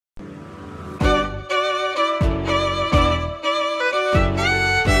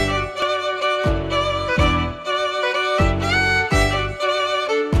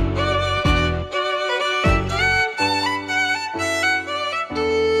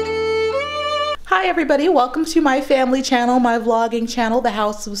Hi everybody, welcome to my family channel, my vlogging channel, The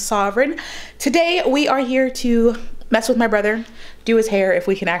House of Sovereign. Today we are here to mess with my brother, do his hair if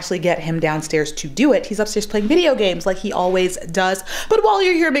we can actually get him downstairs to do it. He's upstairs playing video games like he always does. But while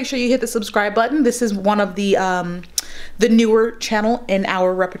you're here, make sure you hit the subscribe button. This is one of the newer channel in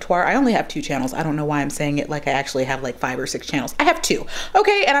our repertoire. I only have 2 channels. I don't know why I'm saying it like I actually have like 5 or 6 channels. I have 2,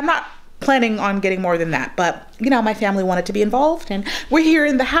 okay? And I'm not planning on getting more than that, but you know, my family wanted to be involved and we're here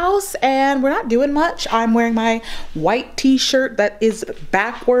in the house and we're not doing much. I'm wearing my white t-shirt that is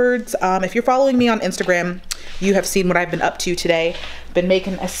backwards. If you're following me on Instagram, you have seen what I've been up to today. Been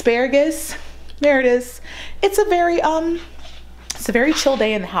making asparagus. There it is. It's a very chill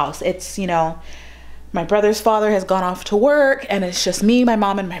day in the house. It's, you know, my brother's father has gone off to work and it's just me, my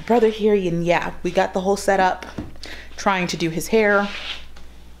mom, and my brother here. And yeah, we got the whole setup, trying to do his hair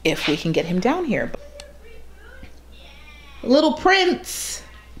if we can get him down here. Little Prince.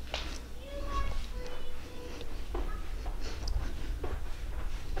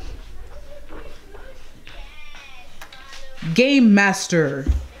 Game master.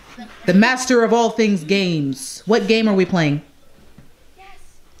 The master of all things games. What game are we playing?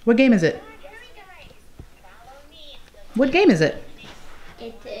 What game is it? What game is it?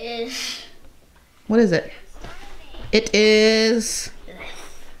 It is. What is it? It is.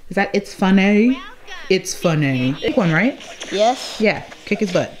 Is that It's Funny? It's Funny. Pick one, right? Yes. Yeah, kick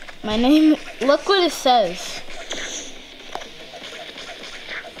his butt. My name, look what it says.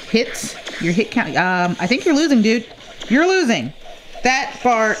 Hits, your hit count. I think you're losing, dude. You're losing. That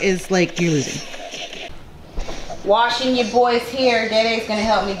bar is like, you're losing. Washing your boy's hair. Daddy's gonna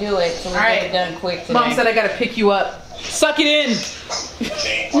help me do it, so we get it done quick today. Mom said I gotta pick you up. Suck it in.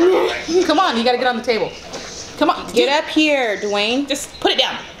 Come on, you gotta get on the table. Come on, Get up here, Dewayne. Just put it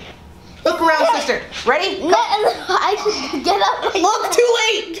down. Look around, sister. Ready? No, I can get up. Look, too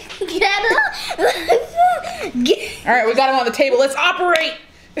late. Get up. All right, we got him on the table. Let's operate.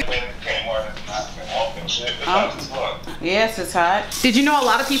 Yes, it's hot. Did you know a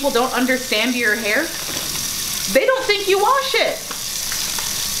lot of people don't understand your hair? They don't think you wash it.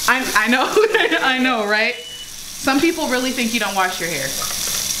 I know, I know, right? Some people really think you don't wash your hair,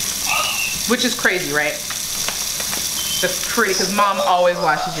 which is crazy, right? That's pretty, because mom always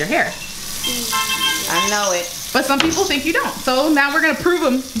washes your hair. I know it. But some people think you don't. So now we're gonna prove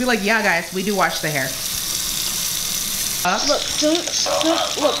them. Be like, yeah, guys, we do wash the hair. Look,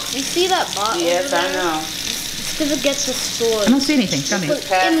 look, you see that bottle? Yes, I know. It's gonna get destroyed. I don't see anything. Tell me.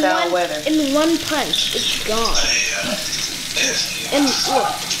 In one punch, it's gone. And look,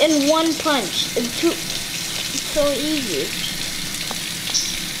 in one punch, it's so easy.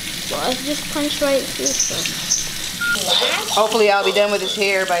 Well, I just punch right through stuff. Hopefully I'll be done with his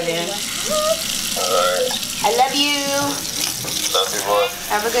hair by then. I love you. Love you, boy.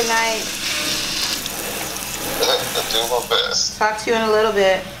 Have a good night. Do my best. Talk to you in a little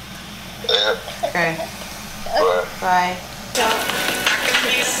bit. Yeah. Okay. Bye. Bye.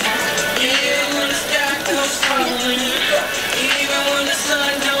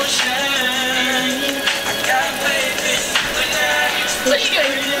 What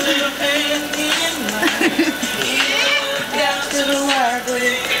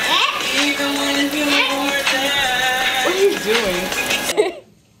are you doing?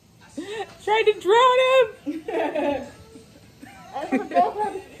 Tried to drown him.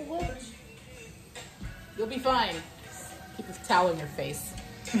 You'll be fine. Keep this towel in your face.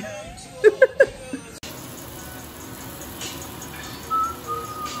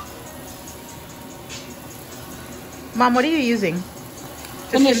 Mom, what are you using?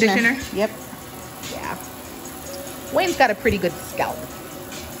 Just conditioner? Yep. Yeah. Wayne's got a pretty good scalp.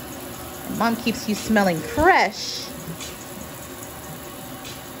 And Mom keeps you smelling fresh.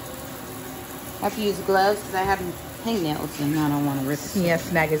 I have to use gloves because I have hangnails and I don't want to rip it. Yeah,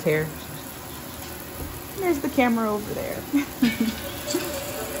 snag his hair. There's the camera over there.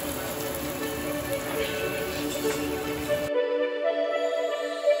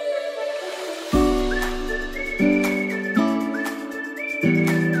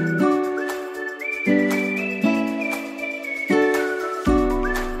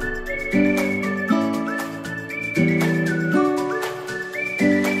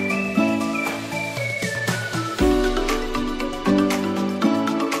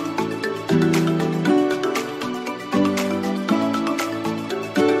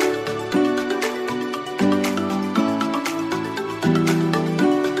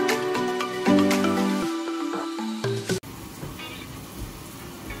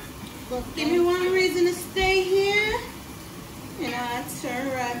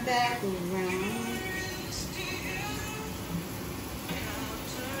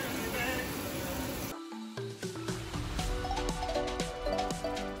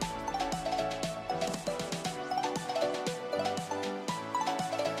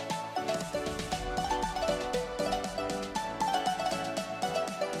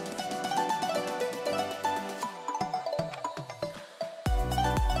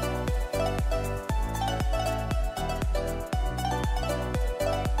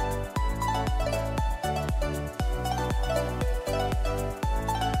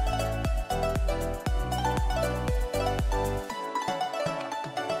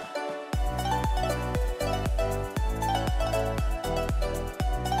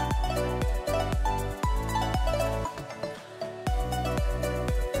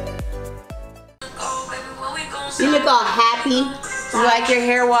 You look all happy. You like your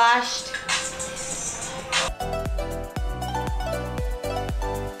hair washed?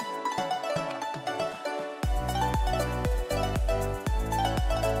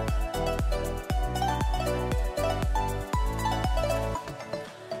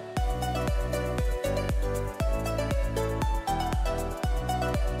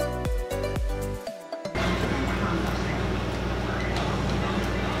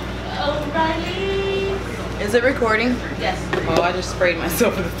 Is it recording? Yes. Oh, I just sprayed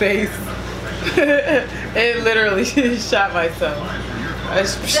myself in the face. It literally shot myself.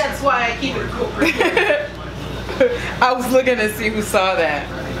 That's why I keep it cool. I was looking to see who saw that.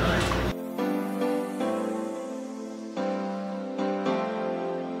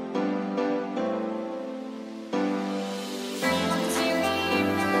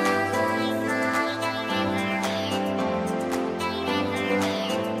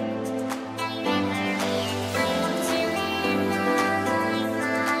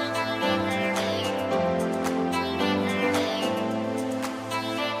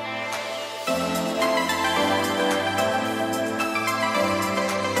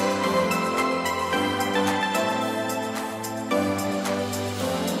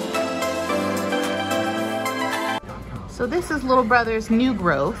 So this is little brother's new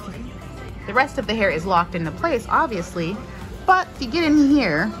growth. The rest of the hair is locked into place, obviously, but if you get in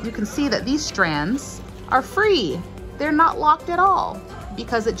here, you can see that these strands are free. They're not locked at all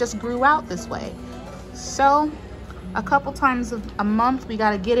because it just grew out this way. So a couple times a month, we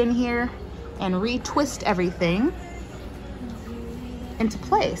gotta get in here and retwist everything into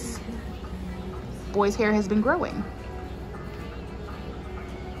place. Boy's hair has been growing.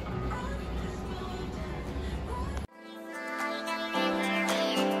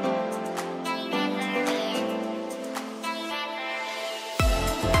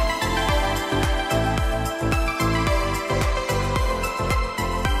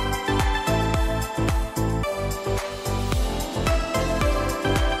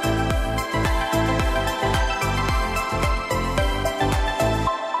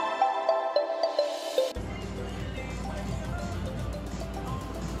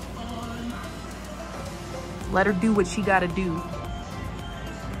 Let her do what she gotta do.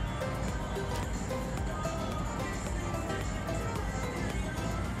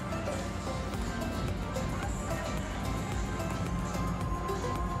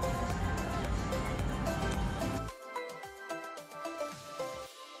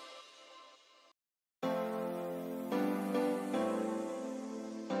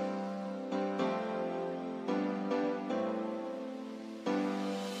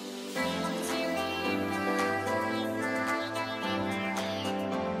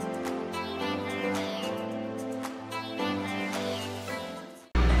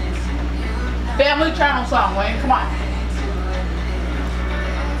 Family channel song, Wayne, come on.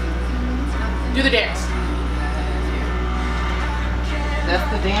 Do the dance. That's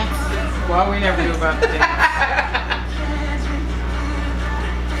the dance? Well, we never knew about the dance.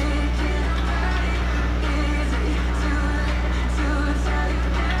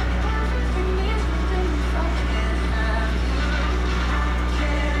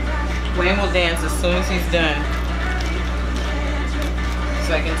 Wayne will dance as soon as he's done.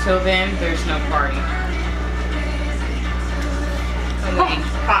 So like until then, there's no party. Come on, Wayne,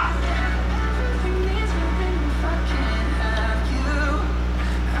 pop.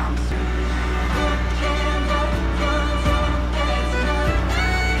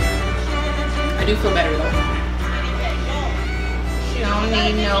 I do feel better though. She don't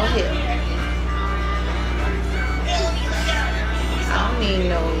need no help. I don't need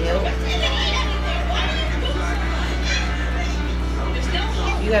no help.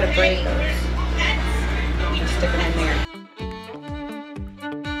 You gotta braid those. Just stick them in there.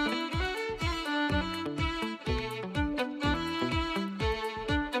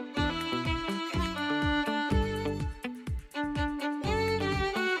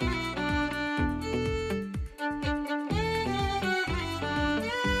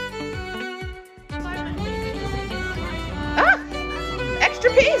 Extra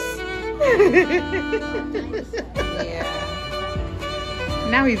piece. Yeah.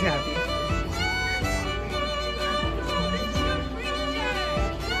 Now he's happy.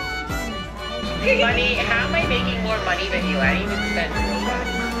 Money, how am I making more money than you? I didn't even spend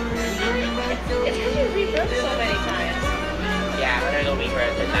It's because you rebirth so many times. Yeah, but it'll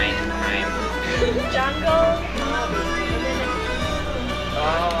rebirth the 9th time. Jungle.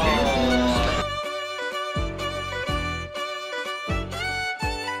 Oh.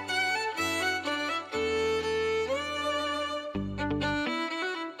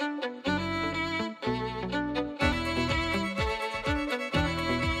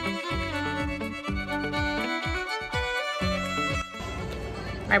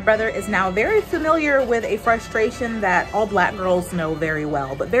 My brother is now very familiar with a frustration that all black girls know very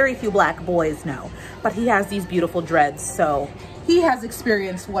well, but very few black boys know. But he has these beautiful dreads, so he has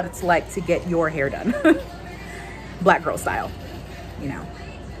experienced what it's like to get your hair done. Black girl style, you know.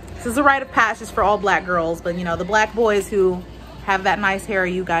 This is a rite of passage for all black girls, but you know, the black boys who have that nice hair,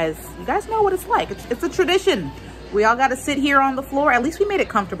 you guys know what it's like. It's a tradition. We all got to sit here on the floor. At least we made it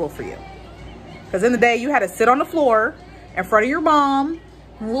comfortable for you. Because in the day, you had to sit on the floor in front of your mom,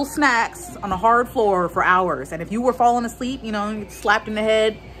 little snacks on a hard floor for hours. And if you were falling asleep, you know, you get slapped in the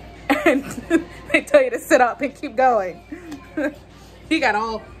head and they tell you to sit up and keep going. He got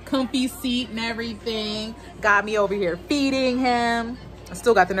all comfy seat and everything. Got me over here feeding him. I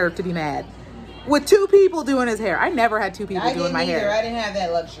still got the nerve to be mad. With 2 people doing his hair. I never had 2 people doing my hair. I didn't have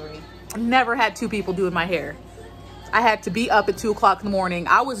that luxury. Never had 2 people doing my hair. I had to be up at 2 o'clock in the morning.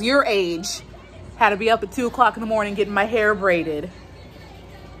 I was your age. Had to be up at 2 o'clock in the morning getting my hair braided.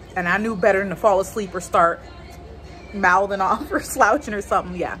 And I knew better than to fall asleep or start mouthing off or slouching or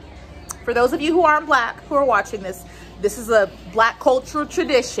something. Yeah. For those of you who aren't black, who are watching this, this is a black cultural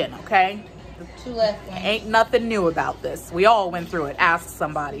tradition, okay? 2 left. Ain't nothing new about this. We all went through it. Ask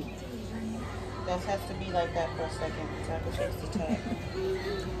somebody. That has to be like that for a second so I can change the tag.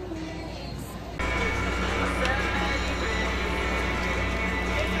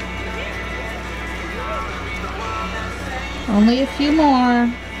 Only a few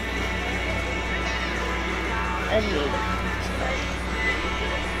more.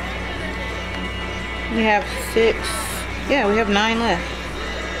 We have 6. Yeah, we have 9 left.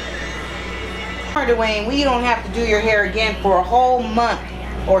 Dewayne, we don't have to do your hair again for a whole month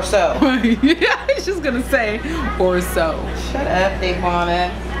or so. Yeah, I was just gonna say, or so. Shut up,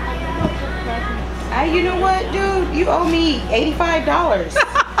 Dewayne. You know what, dude? You owe me $85.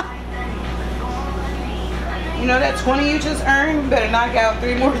 You know that 20 you just earned? You better knock out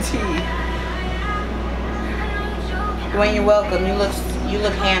 3 more teeth. Dewayne, you're welcome. You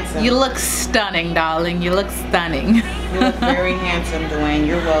look handsome. You look stunning, darling. You look stunning. You look very handsome, Dewayne.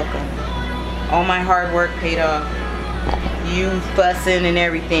 You're welcome. All my hard work paid off. You fussing and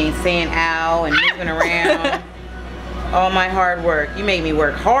everything, saying ow and moving around. All my hard work. You made me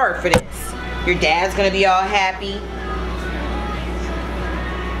work hard for this. Your dad's gonna be all happy.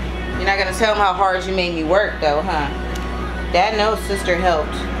 You're not gonna tell him how hard you made me work though, huh? Dad knows sister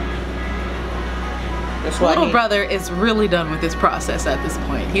helped. That's why Little brother is really done with this process at this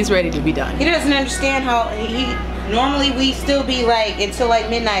point. He's ready to be done. He doesn't understand how normally we still be like until like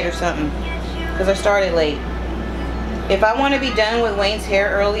midnight or something. Because I started late. If I want to be done with Wayne's hair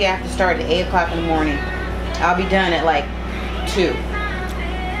early, I have to start at 8 o'clock in the morning. I'll be done at like 2.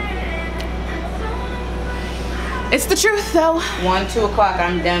 It's the truth though. 1, 2 o'clock,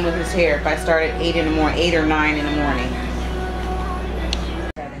 I'm done with his hair. If I start at 8 in the morning, 8 or 9 in the morning.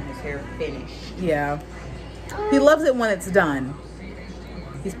 Having his hair finished. Yeah. He loves it when it's done.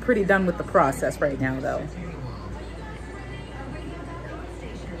 He's pretty done with the process right now though.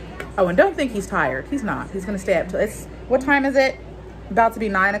 Oh, and don't think he's tired. He's not. He's gonna stay up till what time is it? About to be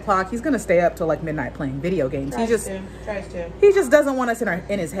 9 o'clock. He's gonna stay up till like midnight playing video games. He just doesn't want us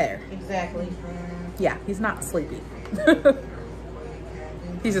in his hair. Exactly. Yeah, he's not sleepy.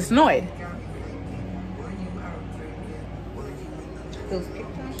 He's just annoyed. Look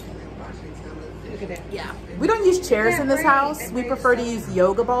at that. Yeah. We don't use chairs in this house. We prefer to use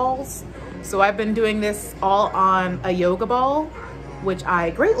yoga balls. So I've been doing this all on a yoga ball, which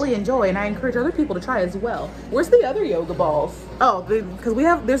I greatly enjoy, and I encourage other people to try as well. Where's the other yoga balls? Oh, because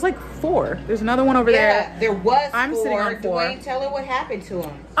there's like 4. There's another one over there. Yeah, there was 4. I'm sitting on 4. Dewayne, tell her what happened to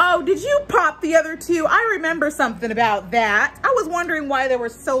him. Oh, did you pop the other 2? I remember something about that. I was wondering why there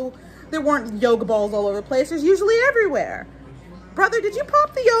weren't yoga balls all over the place. There's usually everywhere. Brother, did you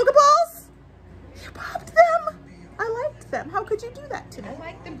pop the yoga balls? You popped them? I liked them. How could you do that to me? I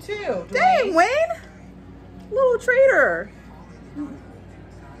like them too. Dewayne. Dang, Wayne. Little traitor.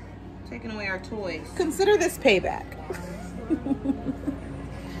 Taking away our toys. Consider this payback.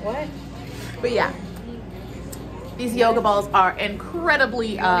 What? But yeah, these yoga balls are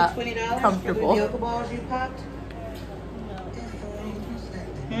incredibly $20 comfortable. for the yoga balls you popped?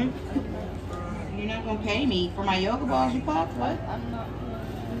 Hmm? You're not gonna pay me for my yoga balls you popped? What? I'm not.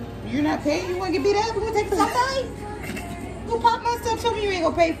 You're not paying? You wanna get beat up? You wanna take somebody? Go pop my stuff. Tell me you ain't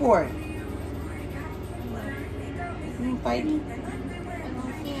gonna pay for it. You ain't fighting?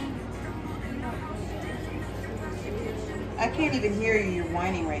 I can't even hear you. You're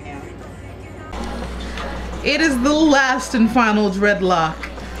whining right now. It is the last and final dreadlock.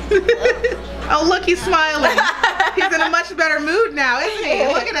 Oh, look, he's smiling. He's in a much better mood now, isn't he?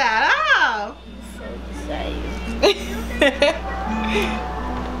 Look at that. Oh. So excited.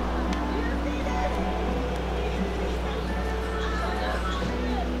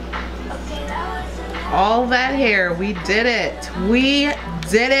 All that hair, we did it. We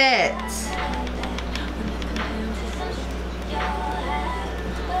did it.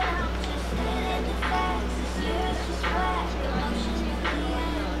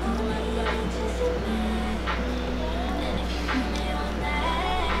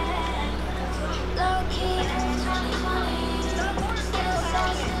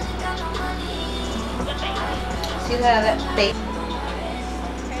 See how that face.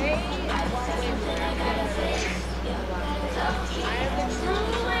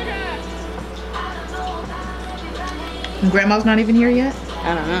 Grandma's not even here yet?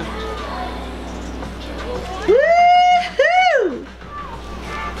 I don't know. Woohoo!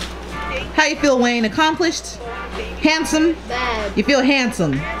 How you feel, Wayne? Accomplished? Handsome? Bad. You feel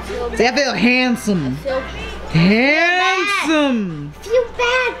handsome? Say, I feel handsome. Handsome. Feel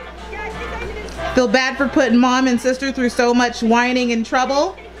bad. Feel bad for putting mom and sister through so much whining and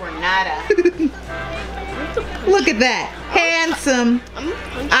trouble? For nada. Look at that. Handsome.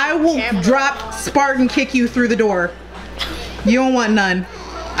 I will drop Spartan kick you through the door. You don't want none.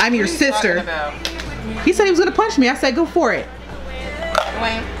 I'm your sister. He said he was gonna punch me. I said go for it.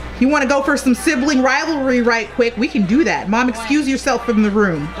 Dwayne. You wanna go for some sibling rivalry right quick? We can do that. Mom, excuse yourself from the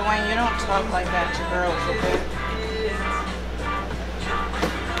room. Dwayne, you don't talk like that to girls, okay?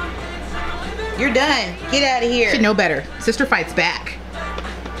 You're done. Get out of here. Should know better. Sister fights back.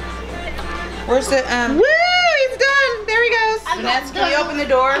 Where's the Woo! He's done. There he goes. Vanessa, can you open the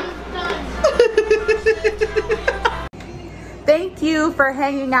door? Thank you for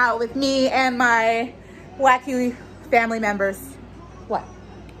hanging out with me and my wacky family members. What?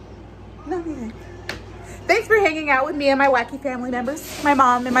 Nothing. Thanks for hanging out with me and my wacky family members. My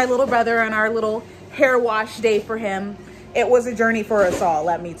mom and my little brother and our little hair wash day for him. It was a journey for us all,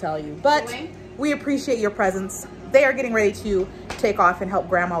 let me tell you. But we appreciate your presence. They are getting ready to take off and help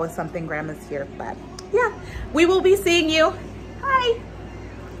Grandma with something. Grandma's here, but yeah. We will be seeing you. Hi.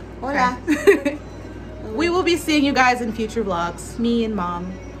 Hola. We will be seeing you guys in future vlogs. Me and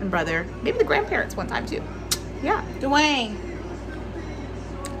mom and brother. Maybe the grandparents one time too. Yeah. Dwayne.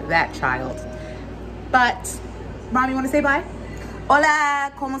 That child. But, Mom, you want to say bye?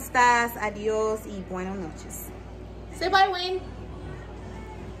 Hola, ¿cómo estás? Adiós y buenas noches. Say bye, Wayne.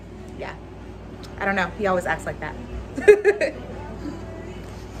 Yeah. I don't know. He always acts like that.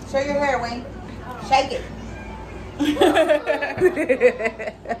 Show your hair, Wayne. Shake it.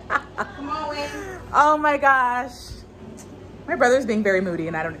 Come on, Wayne. Oh my gosh. My brother's being very moody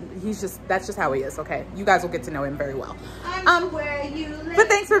and that's just how he is, okay? You guys will get to know him very well. But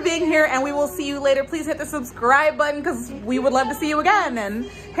thanks for being here and we will see you later. Please hit the subscribe button because we would love to see you again and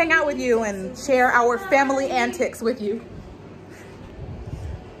hang out with you and share our family antics with you.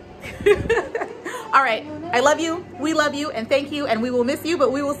 All right, I love you, we love you, and thank you, and we will miss you,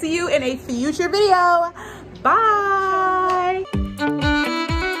 but we will see you in a future video. Bye.